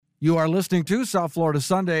You are listening to South Florida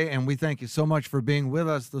Sunday, and we thank you so much for being with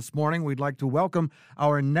us this morning. We'd like to welcome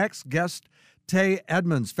our next guest, Tay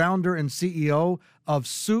Edmonds, founder and CEO of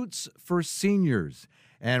Suits for Seniors.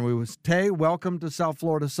 And Tay, welcome to South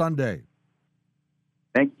Florida Sunday.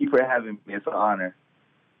 Thank you for having me. It's an honor.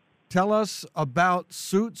 Tell us about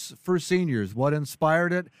Suits for Seniors, what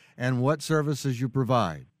inspired it, and what services you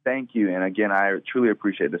provide. Thank you. And again, I truly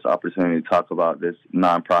appreciate this opportunity to talk about this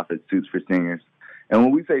nonprofit, Suits for Seniors. And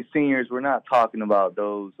when we say seniors, we're not talking about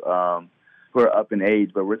those who are up in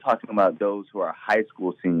age, but we're talking about those who are high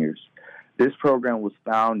school seniors. This program was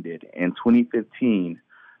founded in 2015.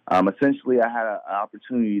 Essentially, I had an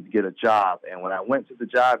opportunity to get a job, and when I went to the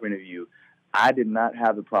job interview, I did not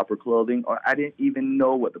have the proper clothing, or I didn't even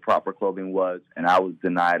know what the proper clothing was, and I was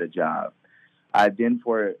denied a job. I then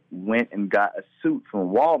went and got a suit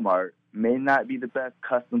from Walmart. May not be the best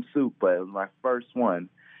custom suit, but it was my first one.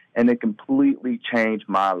 And it completely changed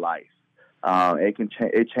my life.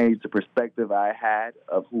 It changed the perspective I had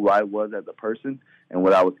of who I was as a person and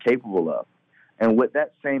what I was capable of. And with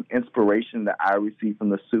that same inspiration that I received from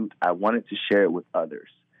the suit, I wanted to share it with others.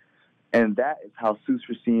 And that is how Suits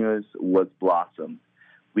for Seniors was blossomed.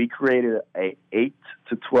 We created a 8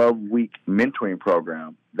 to 12-week mentoring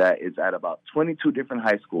program that is at about 22 different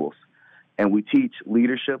high schools. And we teach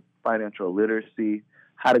leadership, financial literacy,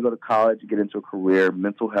 how to go to college, get into a career,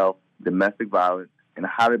 mental health, domestic violence, and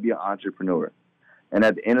how to be an entrepreneur. And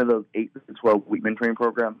at the end of those 8 to 12-week mentoring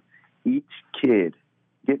program, each kid,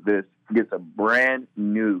 get this, gets a brand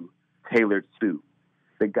new tailored suit.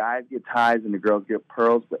 The guys get ties and the girls get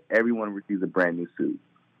pearls, but everyone receives a brand new suit.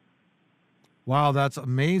 Wow, that's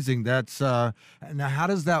amazing. Now how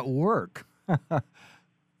does that work?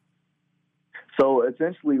 So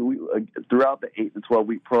essentially, throughout the 8 to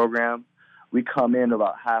 12-week program, we come in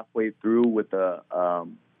about halfway through with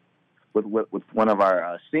one of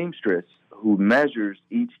our seamstress who measures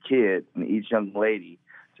each kid and each young lady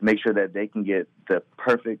to make sure that they can get the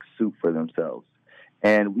perfect suit for themselves.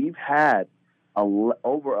 And we've had over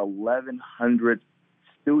 1,100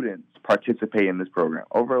 students participate in this program,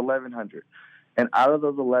 over 1,100. And out of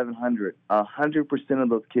those 1,100, 100% of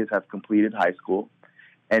those kids have completed high school,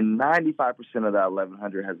 and 95% of that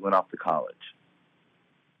 1,100 has went off to college.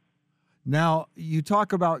 Now, you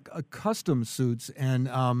talk about custom suits,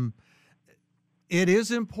 and it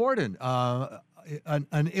is important.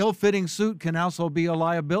 An ill-fitting suit can also be a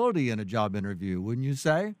liability in a job interview, wouldn't you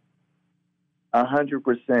say?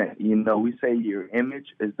 100%. You know, we say your image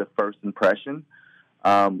is the first impression.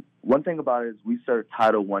 One thing about it is we serve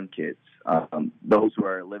Title I kids, those who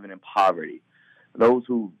are living in poverty, those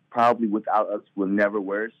who probably without us will never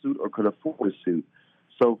wear a suit or could afford a suit.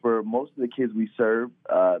 So for most of the kids we serve,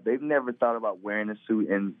 they've never thought about wearing a suit,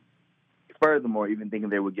 and furthermore, even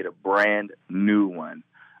thinking they would get a brand new one.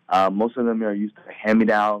 Most of them are used to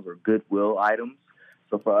hand-me-downs or Goodwill items.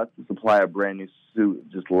 So for us to supply a brand new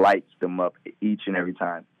suit just lights them up each and every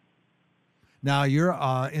time. Now, you're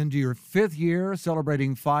into your 5th year,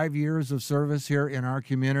 celebrating 5 years of service here in our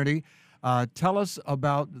community. Tell us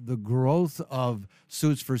about the growth of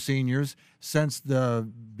Suits for Seniors since the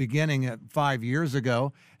beginning at 5 years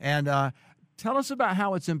ago, and tell us about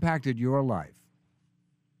how it's impacted your life.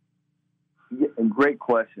 Yeah, great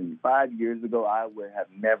question. 5 years ago, I would have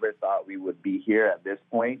never thought we would be here at this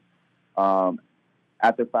point.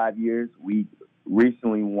 After 5 years, we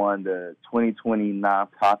recently won the 2020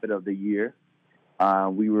 Nonprofit of the Year.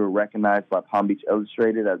 We were recognized by Palm Beach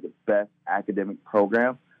Illustrated as the best academic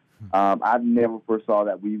program. I've never foresaw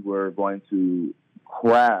that we were going to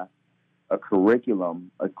craft a curriculum,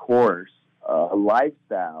 a course, a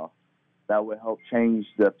lifestyle that would help change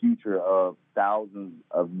the future of thousands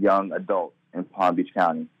of young adults in Palm Beach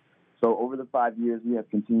County. So over the 5 years, we have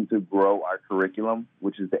continued to grow our curriculum,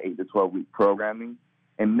 which is the 8 to 12-week programming,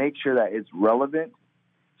 and make sure that it's relevant,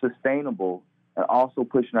 sustainable, and also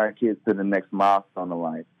pushing our kids to the next milestone in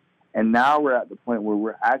life. And now we're at the point where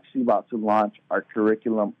we're actually about to launch our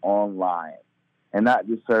curriculum online, and not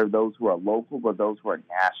just serve those who are local, but those who are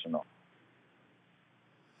national.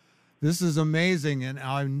 This is amazing, and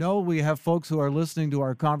I know we have folks who are listening to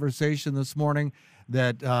our conversation this morning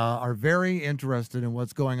that are very interested in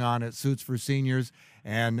what's going on at Suits for Seniors.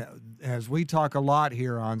 And as we talk a lot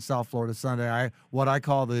here on South Florida Sunday, what I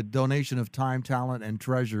call the donation of time, talent, and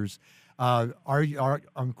treasures. Of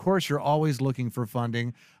course, you're always looking for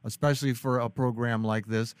funding, especially for a program like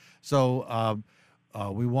this. So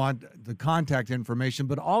we want the contact information,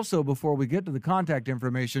 but also before we get to the contact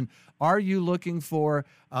information, are you looking for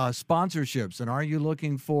sponsorships, and are you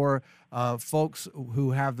looking for folks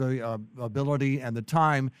who have the ability and the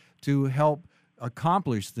time to help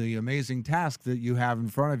accomplish the amazing task that you have in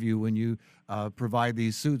front of you when you provide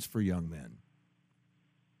these suits for young men?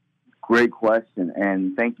 Great question,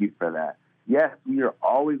 and thank you for that. Yes, we are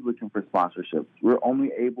always looking for sponsorships. We're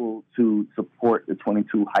only able to support the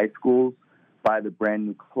 22 high schools, buy the brand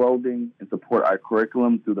new clothing, and support our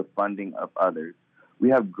curriculum through the funding of others. We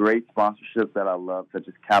have great sponsorships that I love, such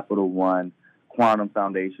as Capital One, Quantum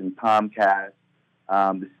Foundation, Comcast,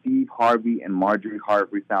 the Steve Harvey and Marjorie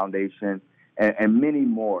Harvey Foundation, and many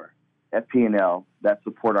more, FP&L, that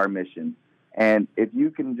support our mission. And if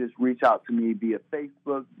you can just reach out to me via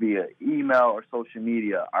Facebook, via email, or social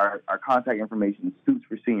media, our contact information is Suits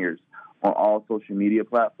for Seniors on all social media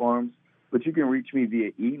platforms. But you can reach me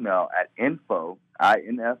via email at info,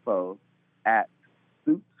 I-N-F-O, at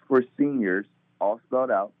suitsforseniors, all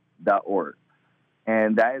spelled out, .org.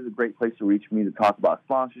 And that is a great place to reach me to talk about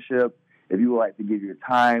sponsorship. If you would like to give your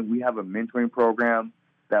time, we have a mentoring program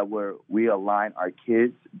where we align our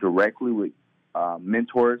kids directly with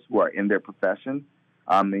mentors who are in their profession.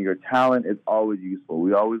 And your talent is always useful.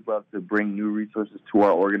 We always love to bring new resources to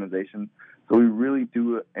our organization. So we really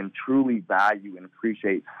do and truly value and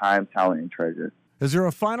appreciate time, talent, and treasure. Is there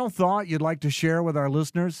a final thought you'd like to share with our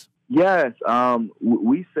listeners? Yes.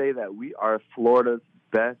 We say that we are Florida's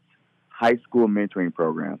best high school mentoring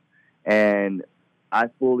program. And I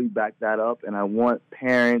fully back that up. And I want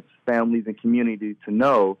parents, families, and community to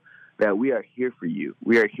know that we are here for you.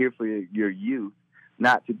 We are here for your youth,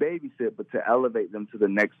 not to babysit, but to elevate them to the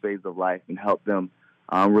next phase of life and help them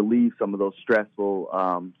relieve some of those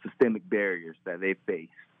stressful systemic barriers that they face.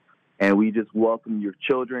 And we just welcome your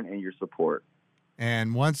children and your support.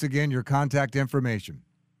 And once again, your contact information.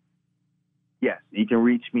 Yes, you can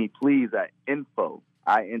reach me, please, at info,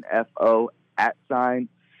 I-N-F-O,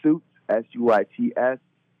 @suits, SUITS,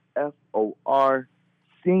 FOR,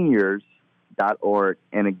 seniors.org.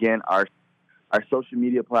 And again, our social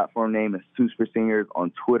media platform name is Suits for Seniors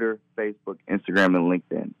on Twitter, Facebook, Instagram, and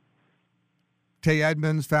LinkedIn. Tay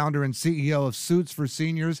Edmonds, founder and CEO of Suits for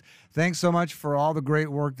Seniors. Thanks so much for all the great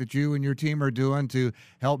work that you and your team are doing to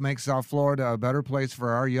help make South Florida a better place for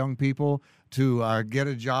our young people to get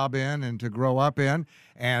a job in and to grow up in.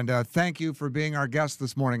 And thank you for being our guest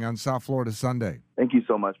this morning on South Florida Sunday. Thank you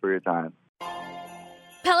so much for your time.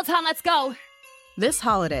 Peloton, let's go. This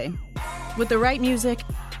holiday, with the right music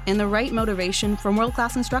and the right motivation from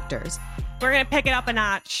world-class instructors, We're going to pick it up a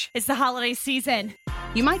notch. It's the holiday season.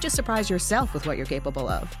 you might just surprise yourself with what you're capable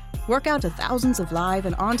of. Work out to thousands of live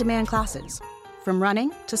and on-demand classes, from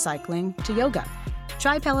running to cycling to yoga.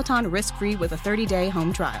 Try Peloton risk-free with a 30-day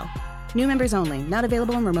home trial. New members only, not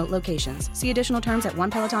available in remote locations. See additional terms at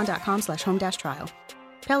onepeloton.com/home-trial.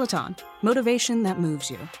 Peloton, motivation that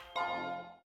moves you.